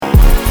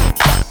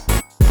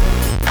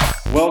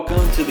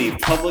Welcome to the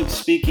Public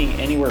Speaking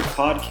Anywhere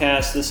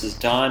podcast. This is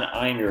Don.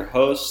 I am your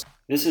host.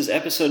 This is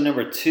episode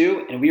number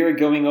 2, and we are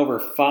going over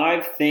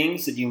 5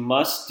 things that you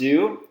must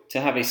do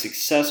to have a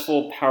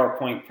successful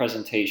PowerPoint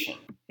presentation.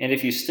 And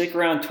if you stick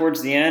around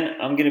towards the end,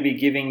 I'm going to be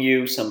giving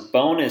you some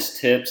bonus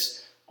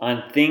tips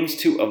on things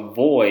to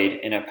avoid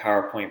in a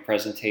PowerPoint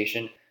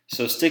presentation.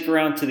 So stick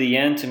around to the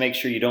end to make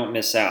sure you don't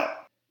miss out.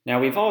 Now,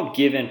 we've all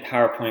given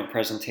PowerPoint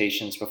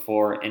presentations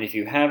before, and if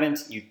you haven't,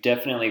 you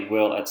definitely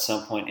will at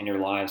some point in your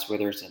lives,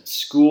 whether it's in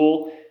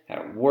school,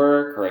 at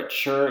work, or at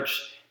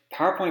church.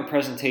 PowerPoint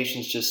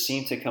presentations just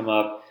seem to come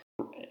up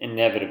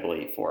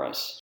inevitably for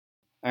us.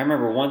 I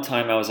remember one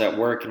time I was at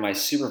work and my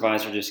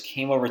supervisor just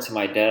came over to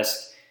my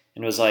desk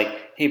and was like,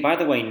 hey, by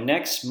the way,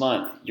 next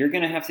month, you're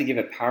going to have to give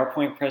a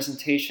PowerPoint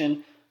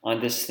presentation on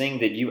this thing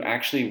that you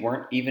actually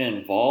weren't even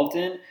involved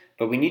in,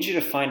 but we need you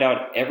to find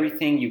out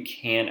everything you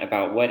can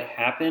about what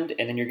happened,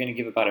 and then you're going to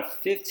give about a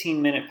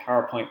 15-minute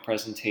PowerPoint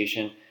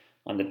presentation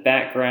on the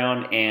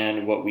background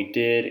and what we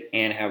did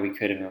and how we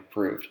could have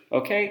improved.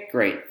 Okay,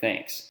 great,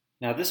 thanks.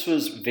 Now, this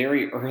was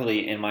very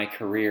early in my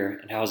career,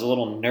 and I was a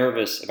little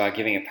nervous about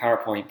giving a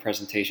PowerPoint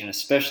presentation,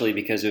 especially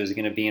because it was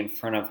going to be in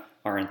front of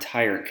our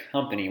entire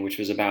company, which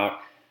was about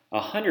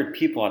 100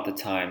 people at the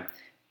time.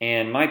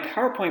 And my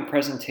PowerPoint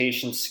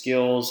presentation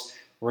skills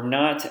were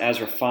not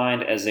as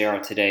refined as they are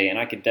today, and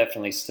I could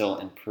definitely still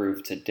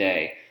improve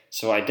today.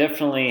 So I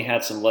definitely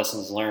had some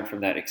lessons learned from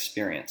that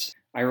experience.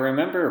 I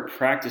remember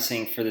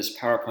practicing for this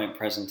PowerPoint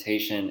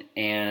presentation,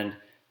 and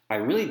I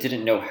really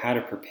didn't know how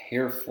to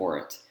prepare for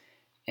it.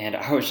 And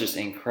I was just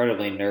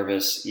incredibly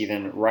nervous,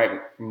 even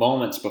right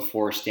moments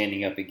before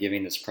standing up and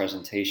giving this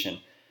presentation.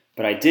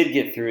 But I did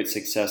get through it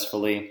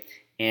successfully,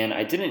 and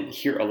I didn't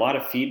hear a lot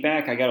of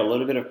feedback. I got a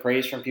little bit of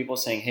praise from people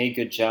saying, hey,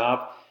 good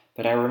job.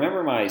 But I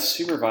remember my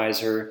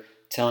supervisor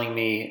telling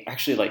me,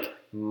 actually like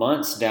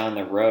months down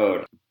the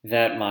road,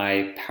 that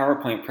my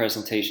PowerPoint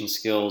presentation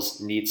skills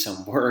need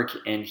some work.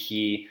 And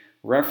he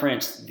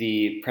referenced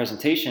the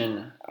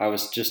presentation I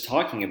was just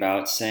talking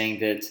about, saying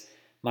that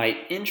my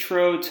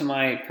intro to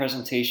my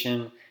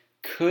presentation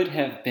could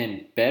have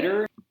been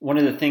better. One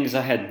of the things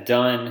I had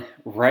done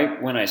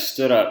right when I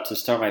stood up to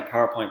start my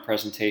PowerPoint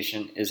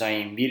presentation is I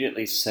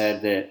immediately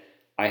said that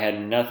I had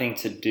nothing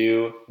to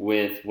do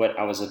with what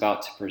I was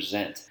about to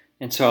present.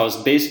 And so I was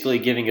basically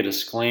giving a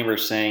disclaimer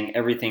saying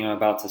everything I'm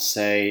about to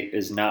say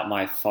is not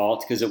my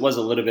fault, because it was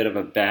a little bit of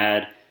a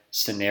bad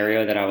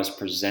scenario that I was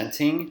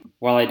presenting.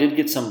 While I did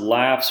get some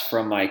laughs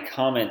from my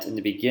comment in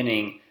the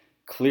beginning,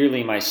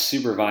 clearly my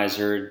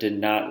supervisor did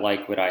not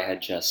like what I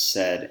had just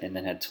said and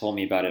then had told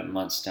me about it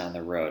months down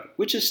the road,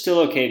 which is still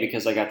okay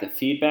because I got the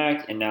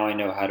feedback and now I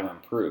know how to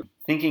improve.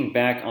 Thinking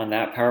back on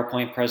that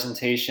PowerPoint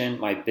presentation,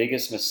 my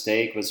biggest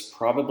mistake was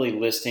probably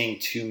listing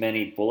too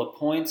many bullet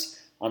points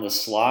on the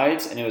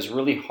slides, and it was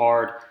really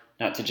hard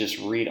not to just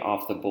read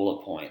off the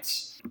bullet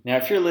points. Now,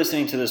 if you're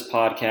listening to this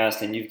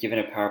podcast and you've given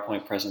a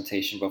PowerPoint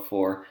presentation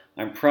before,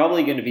 I'm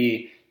probably going to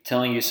be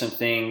telling you some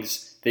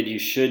things that you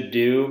should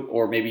do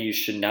or maybe you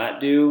should not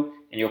do,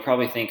 and you'll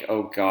probably think,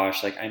 oh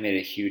gosh, like I made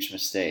a huge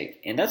mistake.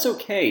 And that's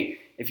okay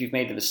if you've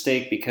made the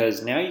mistake,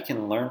 because now you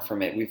can learn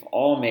from it. We've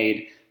all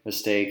made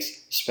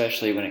mistakes,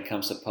 especially when it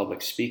comes to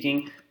public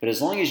speaking, but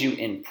as long as you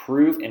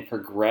improve and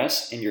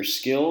progress in your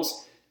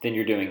skills, then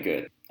you're doing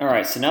good. All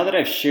right, so now that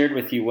I've shared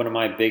with you one of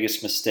my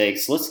biggest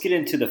mistakes, let's get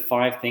into the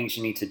 5 things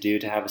you need to do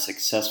to have a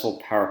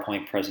successful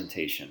PowerPoint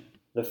presentation.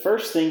 The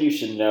first thing you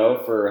should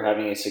know for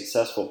having a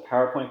successful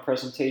PowerPoint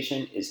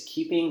presentation is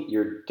keeping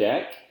your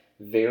deck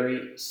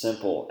very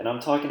simple. And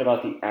I'm talking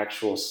about the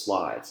actual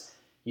slides.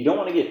 You don't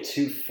want to get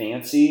too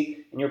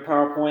fancy in your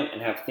PowerPoint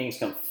and have things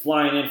come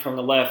flying in from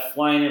the left,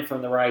 flying in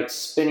from the right,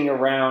 spinning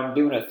around,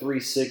 doing a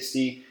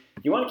 360.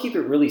 You want to keep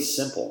it really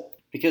simple.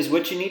 Because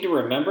what you need to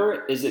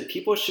remember is that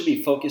people should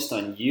be focused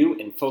on you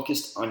and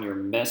focused on your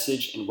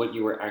message and what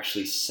you are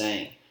actually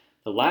saying.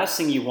 The last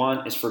thing you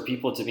want is for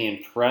people to be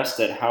impressed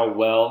at how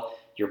well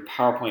your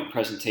PowerPoint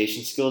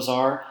presentation skills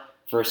are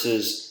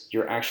versus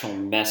your actual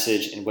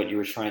message and what you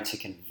were trying to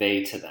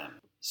convey to them.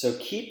 So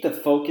keep the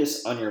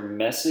focus on your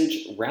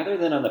message rather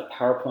than on the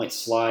PowerPoint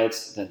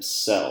slides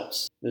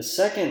themselves. The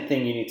second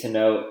thing you need to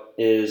know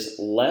is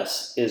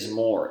less is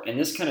more. And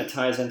this kind of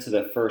ties into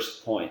the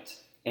first point.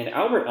 And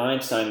Albert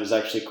Einstein was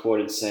actually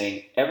quoted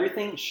saying,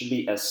 everything should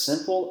be as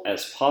simple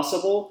as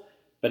possible,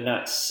 but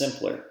not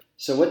simpler.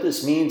 So what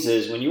this means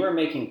is when you are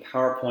making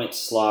PowerPoint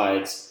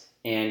slides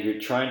and you're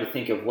trying to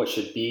think of what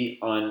should be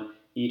on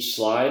each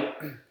slide,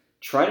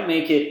 try to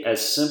make it as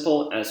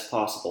simple as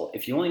possible.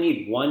 If you only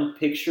need one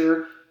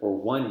picture or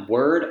one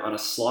word on a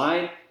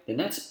slide, then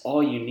that's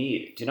all you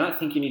need. Do not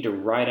think you need to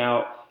write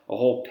out a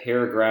whole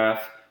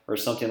paragraph or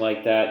something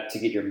like that to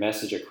get your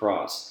message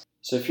across.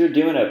 So if you're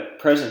doing a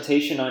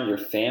presentation on your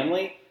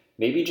family,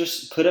 maybe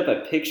just put up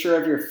a picture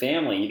of your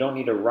family. You don't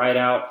need to write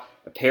out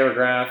a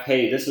paragraph.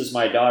 Hey, this is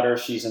my daughter.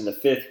 She's in the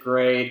 5th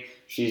grade.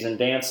 She's in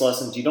dance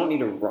lessons. You don't need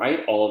to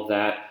write all of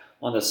that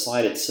on the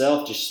slide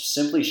itself. Just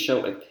simply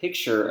show a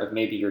picture of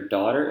maybe your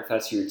daughter, if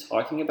that's who you're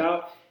talking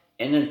about,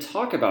 and then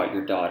talk about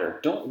your daughter.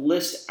 Don't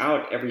list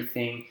out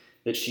everything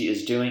that she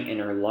is doing in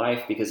her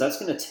life, because that's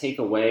going to take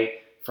away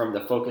from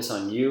the focus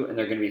on you, and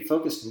they're going to be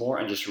focused more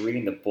on just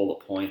reading the bullet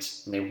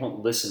points, and they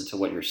won't listen to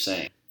what you're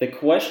saying. The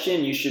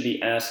question you should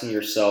be asking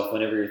yourself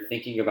whenever you're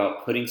thinking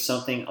about putting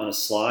something on a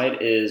slide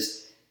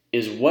is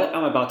what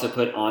I'm about to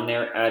put on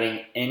there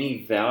adding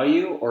any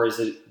value, or is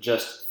it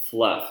just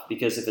fluff?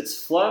 Because if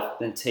it's fluff,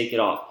 then take it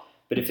off.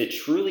 But if it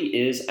truly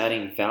is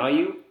adding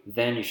value,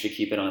 then you should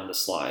keep it on the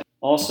slide.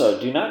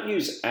 Also, do not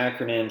use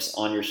acronyms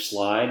on your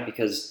slide,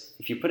 because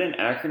if you put an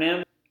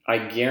acronym, I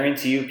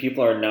guarantee you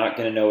people are not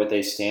going to know what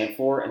they stand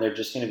for, and they're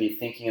just going to be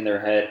thinking in their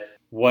head,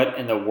 what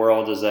in the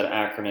world does that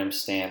acronym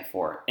stand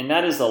for? And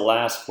that is the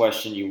last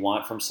question you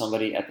want from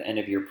somebody at the end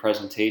of your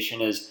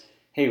presentation is,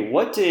 hey,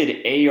 what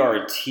did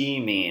ART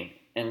mean?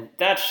 And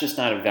that's just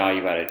not a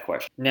value-added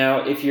question.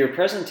 Now, if your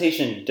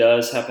presentation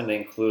does happen to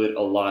include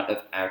a lot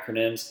of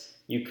acronyms,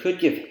 you could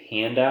give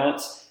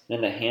handouts,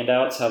 and the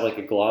handouts have like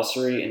a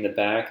glossary in the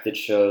back that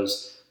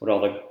shows what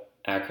all the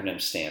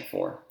acronyms stand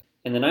for.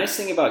 And the nice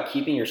thing about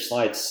keeping your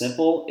slides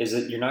simple is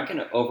that you're not going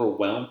to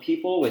overwhelm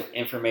people with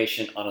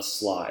information on a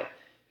slide,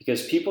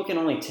 because people can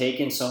only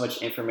take in so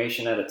much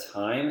information at a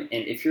time.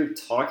 And if you're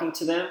talking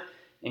to them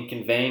and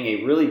conveying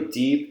a really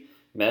deep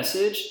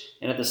message,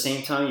 and at the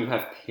same time you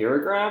have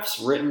paragraphs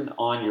written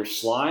on your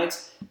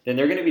slides, then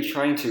they're going to be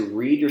trying to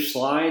read your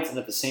slides and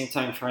at the same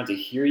time trying to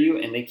hear you,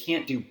 and they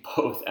can't do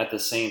both at the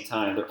same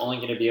time. They're only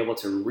going to be able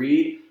to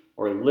read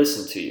or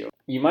listen to you.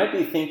 You might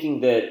be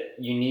thinking that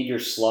you need your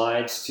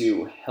slides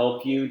to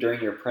help you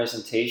during your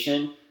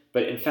presentation,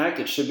 but in fact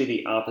it should be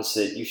the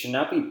opposite. You should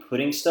not be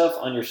putting stuff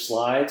on your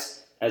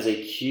slides as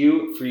a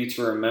cue for you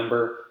to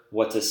remember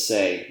what to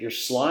say. Your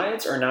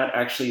slides are not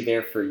actually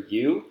there for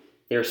you.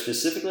 They're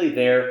specifically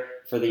there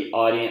for the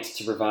audience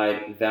to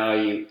provide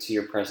value to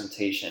your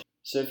presentation.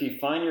 So if you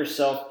find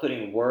yourself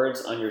putting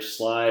words on your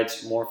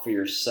slides more for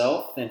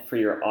yourself than for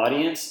your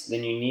audience,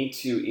 then you need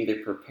to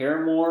either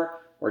prepare more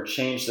or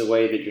change the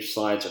way that your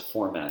slides are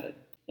formatted.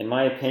 In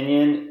my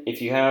opinion,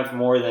 if you have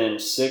more than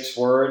 6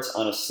 words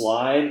on a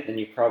slide, then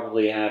you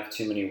probably have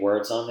too many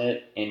words on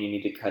it and you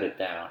need to cut it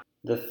down.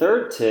 The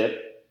third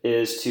tip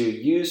is to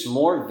use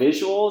more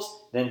visuals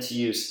than to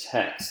use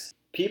text.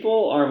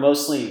 People are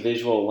mostly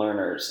visual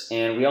learners,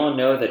 and we all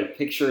know that a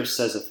picture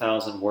says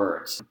 1,000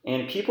 words.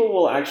 And people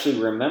will actually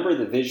remember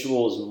the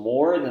visuals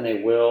more than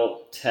they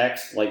will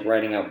text, like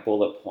writing out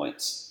bullet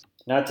points.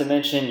 Not to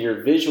mention,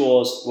 your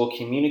visuals will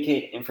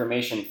communicate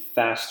information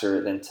faster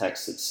than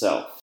text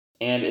itself.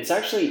 And it's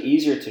actually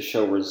easier to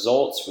show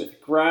results with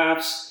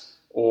graphs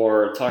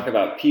or talk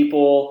about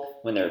people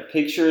when there are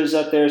pictures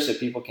up there so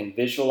people can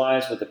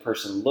visualize what the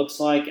person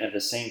looks like and at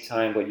the same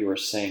time what you are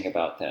saying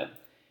about them.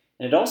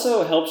 And it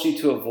also helps you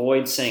to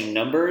avoid saying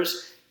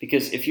numbers,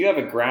 because if you have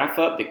a graph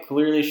up that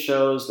clearly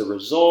shows the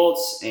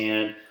results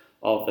and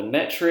all the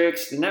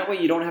metrics, then that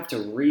way you don't have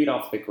to read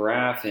off the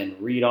graph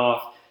and read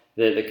off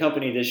the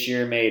company this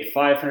year made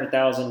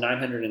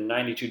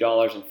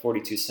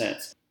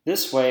 $500,992.42.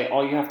 This way,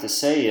 all you have to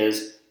say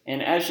is,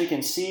 and as you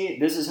can see,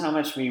 this is how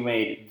much we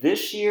made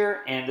this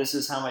year, and this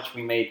is how much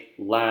we made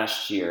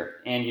last year.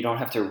 And you don't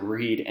have to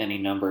read any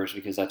numbers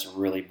because that's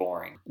really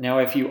boring. Now,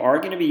 if you are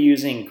going to be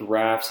using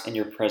graphs in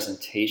your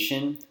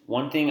presentation,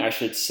 one thing I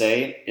should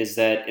say is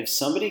that if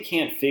somebody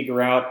can't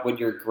figure out what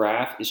your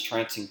graph is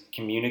trying to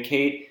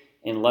communicate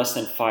in less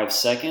than 5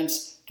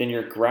 seconds, then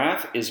your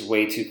graph is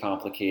way too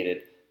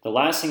complicated. The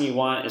last thing you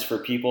want is for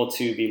people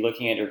to be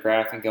looking at your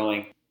graph and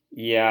going,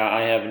 yeah,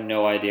 I have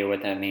no idea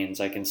what that means.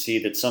 I can see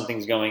that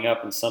something's going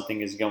up and something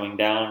is going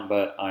down,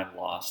 but I'm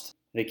lost.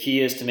 The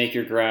key is to make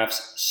your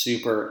graphs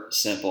super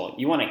simple.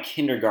 You want a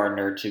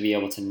kindergartner to be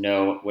able to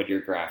know what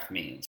your graph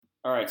means.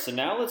 All right, so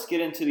now let's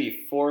get into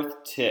the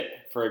fourth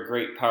tip for a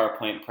great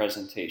PowerPoint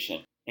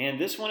presentation.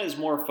 And this one is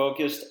more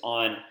focused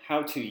on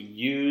how to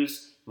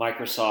use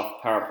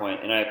Microsoft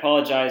PowerPoint. And I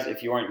apologize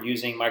if you aren't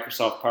using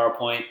Microsoft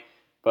PowerPoint,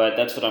 but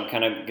that's what I'm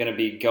kind of going to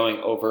be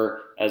going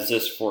over as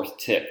this fourth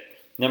tip.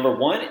 Number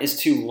 1 is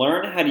to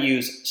learn how to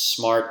use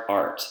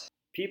SmartArt.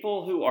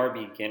 People who are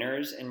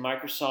beginners in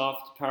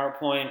Microsoft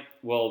PowerPoint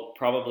will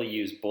probably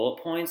use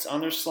bullet points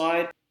on their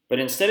slide, but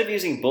instead of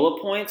using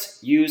bullet points,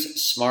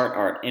 use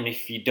SmartArt. And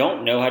if you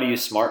don't know how to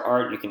use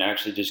SmartArt, you can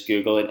actually just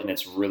Google it, and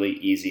it's really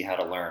easy how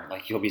to learn.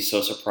 Like, you'll be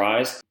so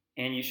surprised.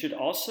 And you should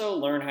also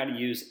learn how to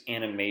use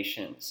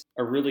animations.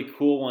 A really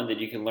cool one that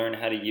you can learn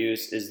how to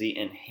use is the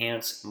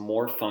Enhance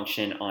More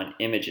function on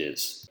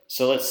images.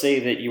 So let's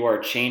say that you are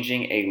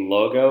changing a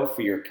logo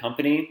for your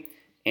company,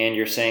 and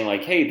you're saying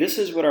like, hey, this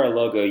is what our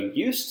logo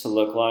used to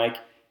look like,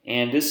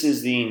 and this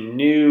is the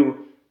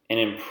new and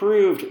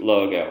improved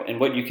logo. And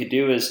what you could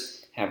do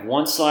is have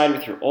one slide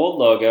with your old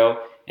logo,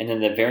 and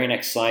then the very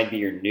next slide be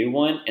your new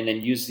one, and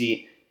then use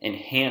the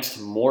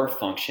Enhanced More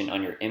function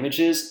on your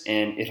images,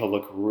 and it'll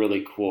look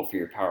really cool for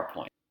your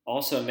PowerPoint.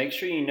 Also, make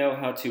sure you know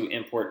how to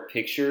import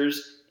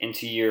pictures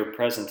into your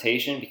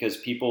presentation, because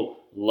people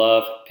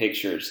love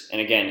pictures. And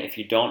again, if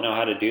you don't know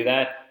how to do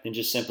that, then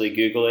just simply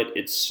Google it.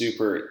 It's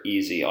super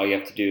easy. All you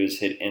have to do is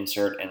hit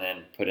insert and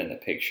then put in the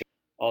picture.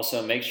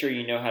 Also, make sure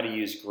you know how to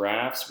use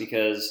graphs,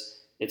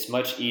 because It's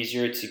much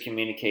easier to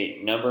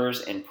communicate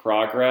numbers and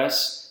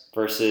progress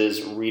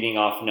versus reading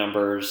off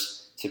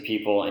numbers to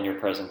people in your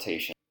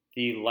presentation.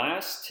 The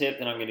last tip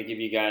that I'm going to give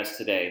you guys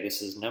today,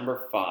 this is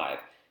number 5,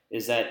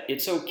 is that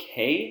it's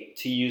okay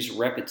to use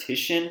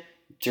repetition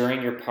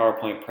during your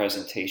PowerPoint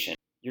presentation.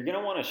 You're going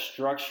to want to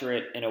structure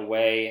it in a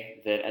way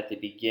that at the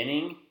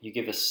beginning, you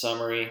give a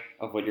summary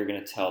of what you're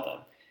going to tell them.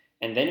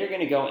 And then you're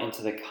going to go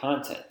into the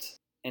content.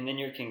 And then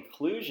your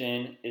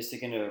conclusion is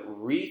going to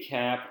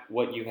recap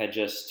what you had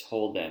just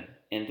told them.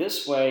 And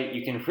this way,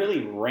 you can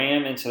really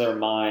ram into their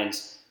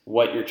minds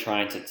what you're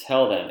trying to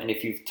tell them. And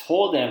if you've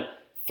told them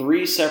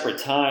 3 separate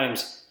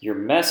times your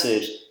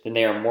message, then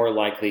they are more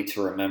likely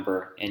to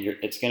remember, and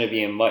it's going to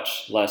be a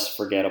much less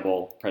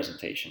forgettable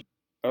presentation.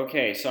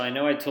 Okay, so I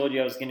know I told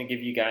you I was going to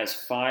give you guys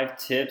 5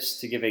 tips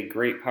to give a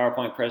great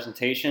PowerPoint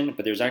presentation,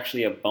 but there's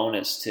actually a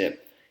bonus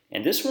tip.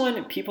 And this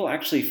one people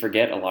actually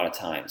forget a lot of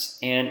times,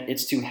 and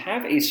it's to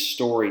have a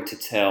story to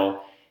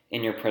tell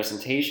in your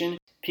presentation.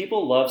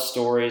 People love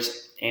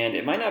stories, and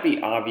it might not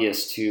be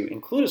obvious to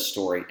include a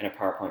story in a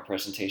PowerPoint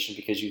presentation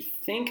because you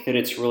think that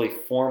it's really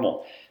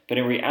formal. But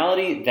in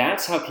reality,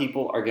 that's how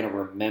people are going to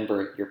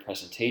remember your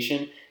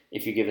presentation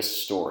if you give a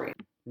story.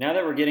 Now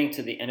that we're getting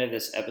to the end of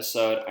this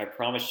episode, I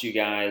promised you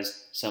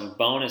guys some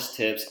bonus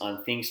tips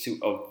on things to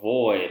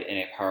avoid in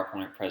a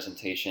PowerPoint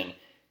presentation.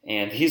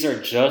 And these are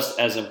just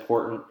as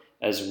important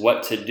as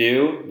what to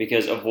do,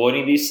 because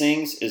avoiding these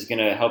things is going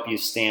to help you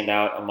stand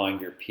out among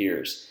your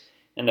peers.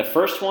 And the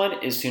first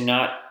one is to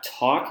not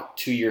talk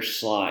to your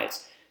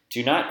slides.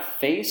 Do not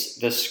face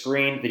the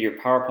screen that your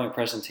PowerPoint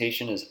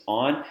presentation is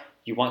on.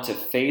 You want to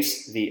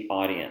face the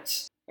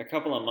audience. A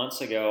couple of months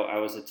ago, I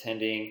was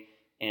attending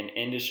an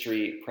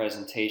industry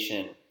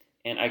presentation,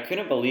 and I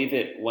couldn't believe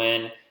it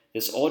when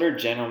this older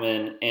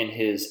gentleman in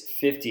his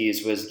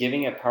 50s was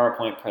giving a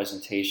PowerPoint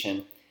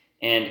presentation,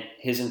 and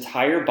his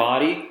entire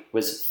body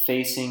was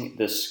facing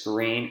the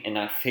screen and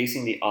not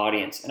facing the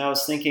audience. And I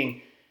was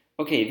thinking,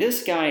 okay,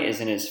 this guy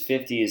is in his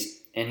 50s,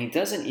 and he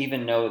doesn't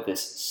even know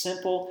this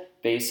simple,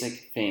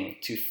 basic thing,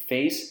 to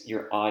face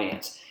your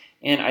audience.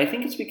 And I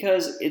think it's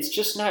because it's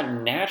just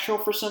not natural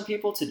for some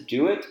people to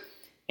do it,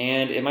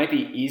 and it might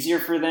be easier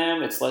for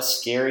them. It's less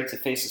scary to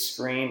face a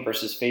screen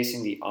versus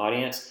facing the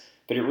audience.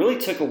 But it really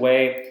took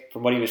away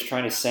from what he was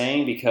trying to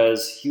say,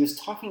 because he was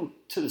talking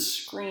to the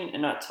screen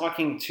and not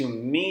talking to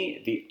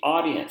me, the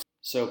audience.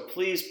 So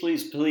please,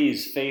 please,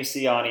 please face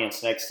the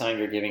audience next time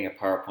you're giving a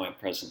PowerPoint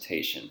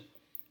presentation.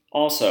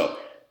 Also,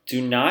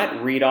 do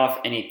not read off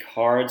any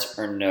cards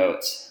or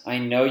notes. I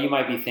know you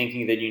might be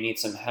thinking that you need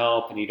some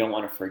help and you don't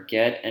want to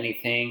forget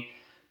anything,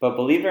 but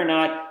believe it or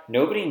not,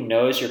 nobody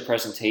knows your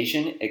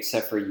presentation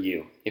except for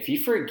you. If you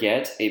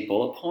forget a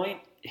bullet point,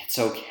 it's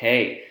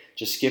okay.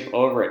 Just skip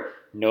over it.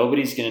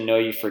 Nobody's going to know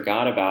you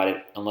forgot about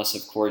it unless,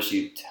 of course,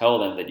 you tell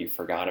them that you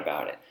forgot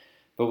about it.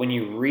 But when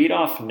you read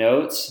off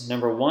notes,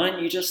 number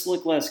 1, you just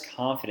look less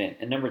confident.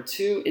 And number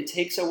 2, it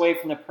takes away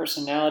from the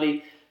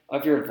personality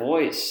of your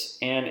voice.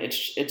 And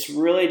it's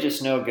really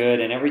just no good.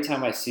 And every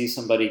time I see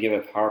somebody give a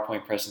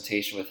PowerPoint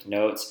presentation with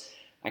notes,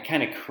 I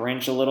kind of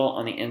cringe a little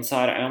on the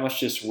inside. I almost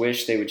just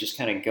wish they would just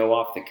kind of go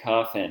off the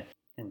cuff and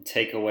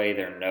take away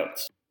their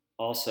notes.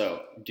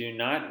 Also, do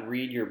not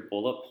read your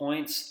bullet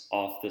points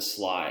off the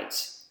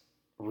slides.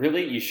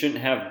 Really, you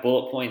shouldn't have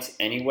bullet points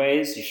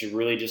anyways. You should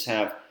really just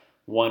have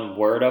one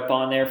word up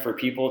on there for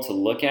people to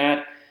look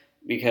at,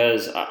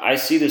 because I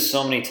see this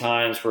so many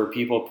times where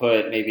people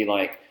put maybe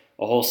like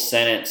a whole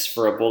sentence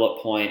for a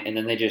bullet point and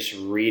then they just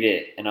read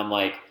it. And I'm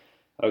like,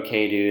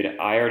 okay, dude,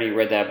 I already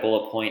read that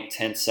bullet point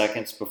 10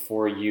 seconds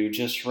before you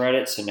just read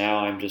it. So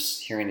now I'm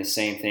just hearing the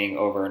same thing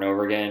over and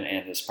over again.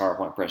 And this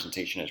PowerPoint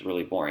presentation is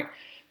really boring.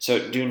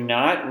 So do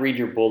not read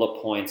your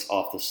bullet points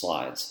off the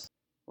slides.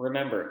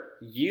 Remember,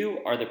 you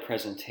are the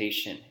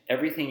presentation.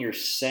 Everything you're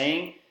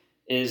saying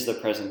is the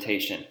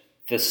presentation.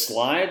 The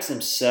slides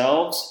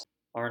themselves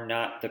are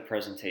not the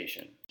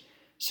presentation.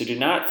 So do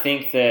not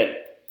think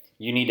that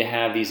you need to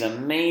have these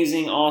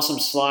amazing, awesome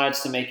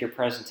slides to make your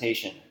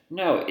presentation.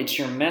 No, it's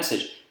your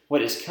message.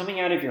 What is coming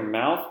out of your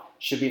mouth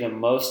should be the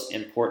most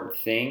important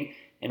thing.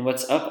 And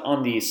what's up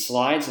on these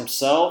slides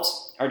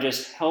themselves are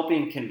just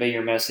helping convey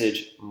your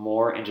message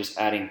more and just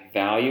adding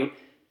value.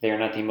 They are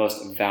not the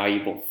most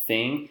valuable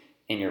thing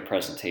in your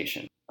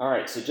presentation. All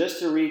right, so just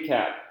to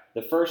recap,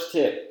 the first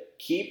tip,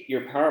 keep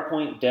your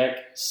PowerPoint deck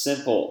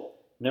simple.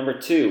 Number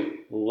 2,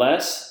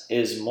 less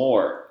is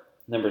more.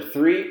 Number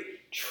 3,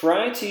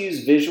 try to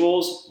use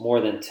visuals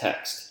more than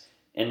text.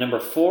 And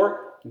number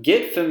 4,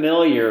 get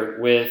familiar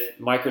with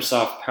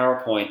Microsoft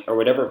PowerPoint or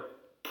whatever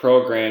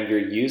program you're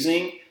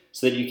using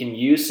so that you can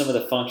use some of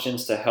the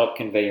functions to help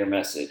convey your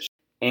message.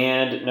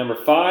 And number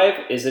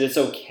 5 is that it's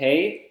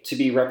okay to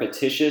be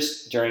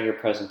repetitious during your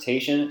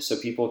presentation so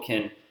people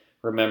can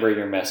remember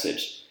your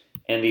message.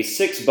 And the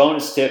 6th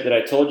bonus tip that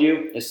I told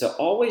you is to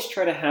always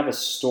try to have a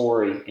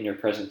story in your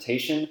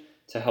presentation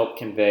to help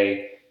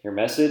convey your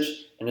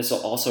message. And this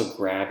will also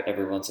grab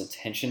everyone's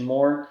attention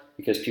more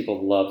because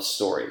people love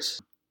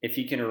stories. If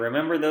you can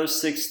remember those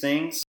 6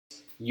 things,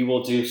 you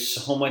will do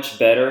so much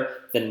better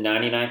than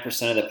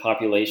 99% of the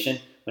population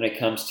when it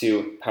comes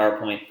to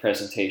PowerPoint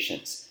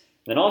presentations.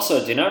 And then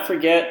also, do not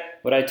forget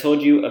what I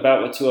told you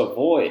about what to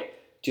avoid.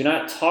 Do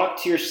not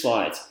talk to your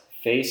slides.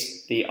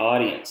 Face the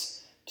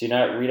audience. Do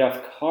not read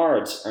off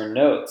cards or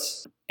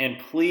notes. And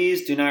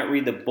please do not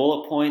read the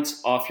bullet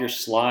points off your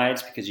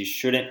slides because you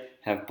shouldn't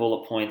have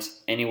bullet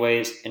points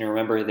anyways. And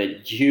remember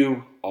that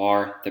you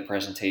are the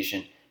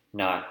presentation,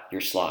 not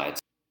your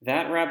slides.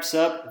 That wraps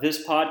up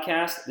this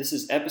podcast. This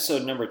is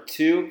episode number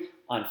 2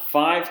 on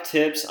 5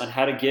 tips on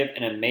how to give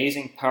an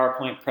amazing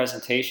PowerPoint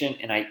presentation.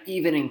 And I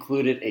even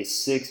included a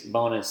 6th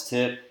bonus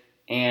tip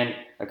and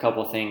a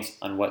couple things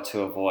on what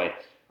to avoid.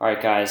 All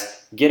right,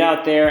 guys, get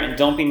out there and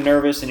don't be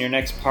nervous in your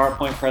next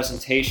PowerPoint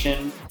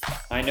presentation.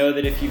 I know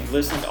that if you've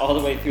listened all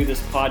the way through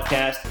this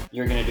podcast,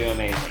 you're going to do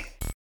amazing.